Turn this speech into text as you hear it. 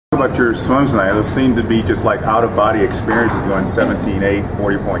About your swims tonight, those seem to be just like out-of-body experiences going 17.8,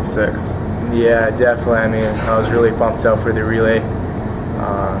 40.6. Yeah, definitely. I mean, I was really pumped up for the relay.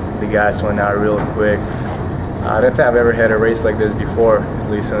 The guys went out real quick. I don't think I've ever had a race like this before, at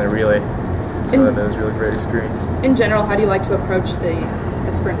least on the relay. So that was a really great experience. In general, how do you like to approach the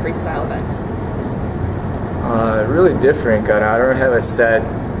sprint freestyle events? Really different. I don't have a set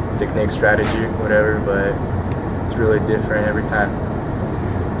technique, strategy, whatever, but it's really different every time.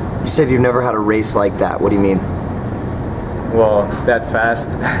 You said you've never had a race like that. What do you mean? Well, that's fast.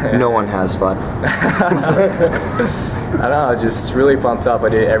 No one has, Vlad. I don't know, just really pumped up. I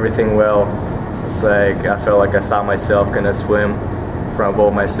did everything well. It's like I felt like I saw myself gonna swim from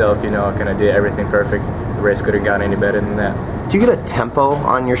above myself, you know, I kinda did everything perfect. The race couldn't gotten any better than that. Do you get a tempo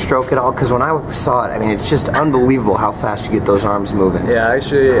on your stroke at all? Because when I saw it, I mean, it's just unbelievable how fast you get those arms moving. Yeah,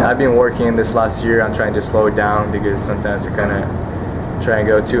 actually, I've been working this last year on trying to slow it down because sometimes I kind of try and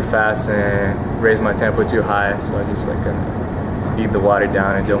go too fast and raise my tempo too high, so I just like beat the water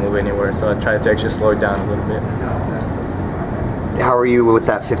down and don't move anywhere. So I try to actually slow it down a little bit. How are you with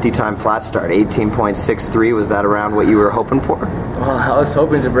that 50-time flat start? 18.63, was that around what you were hoping for? Well, I was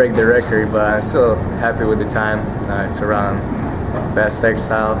hoping to break the record, but I'm still happy with the time. It's around best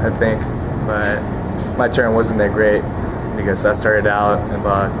textile, I think, but my turn wasn't that great because I started out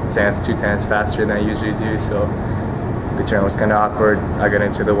about 2/10 faster than I usually do, so the turn was kind of awkward. I got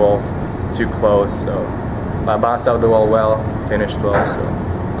into the wall too close, so I bounced out the wall well, finished well, so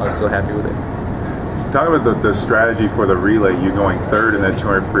I was still happy with it. Talk about the strategy for the relay, you going third in that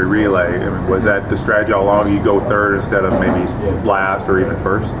 200 free relay. I mean, was that the strategy all along? You go third instead of maybe last or even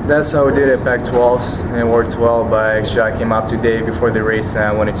first? That's how we did it, Pac-12s, and it worked well, but actually I came up today before the race and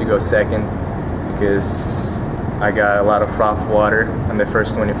I wanted to go second because I got a lot of froth water on the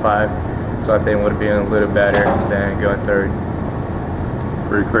first 25, so I think it would have been a little better than going third.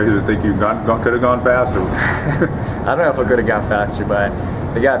 Pretty crazy to think you could have gone faster. I don't know if I could have gone faster, but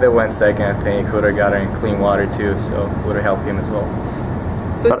the guy that went second, I think, could have gotten clean water too, so it would have helped him as well.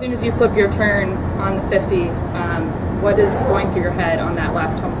 So as soon as you flip your turn on the 50, what is going through your head on that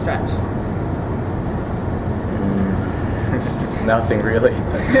last home stretch? Nothing really.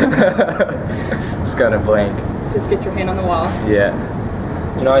 Just kind of blank. Just get your hand on the wall. Yeah.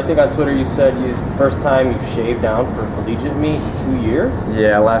 You know, I think on Twitter you said it's the first time you've shaved down for collegiate meet in 2 years?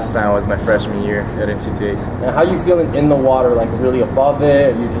 Yeah, last time was my freshman year at NC2As. Now, how are you feeling in the water? Like really above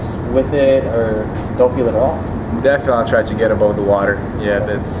it? Are you just with it or don't feel it at all? Definitely I'll try to get above the water. Yeah,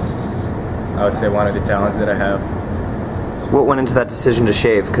 that's, I would say, one of the talents that I have. What went into that decision to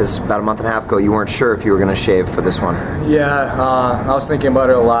shave? Because about a month and a half ago, you weren't sure if you were going to shave for this one. Yeah, I was thinking about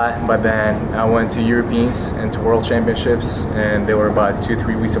it a lot, but then I went to Europeans and to World Championships, and they were about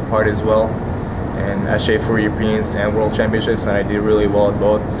 2-3 weeks apart as well. And I shaved for Europeans and World Championships, and I did really well at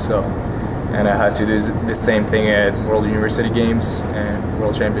both. So, and I had to do the same thing at World University Games and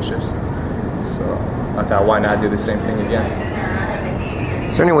World Championships. So I thought, why not do the same thing again?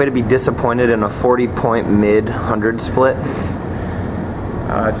 Is there any way to be disappointed in a 40-point mid-100 split?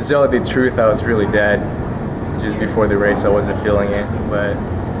 To tell the truth, I was really dead. Just before the race, I wasn't feeling it, but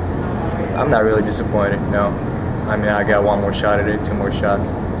I'm not really disappointed, no. I mean, I got one more shot at it, 2 more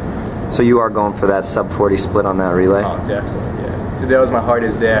shots. So you are going for that sub-40 split on that relay? Oh, definitely, yeah. Today was my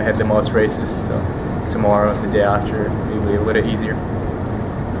hardest day. I had the most races, so tomorrow, the day after, it'll be a little easier.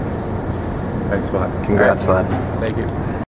 Thanks, Vlad. Congrats, Vlad. Thank you.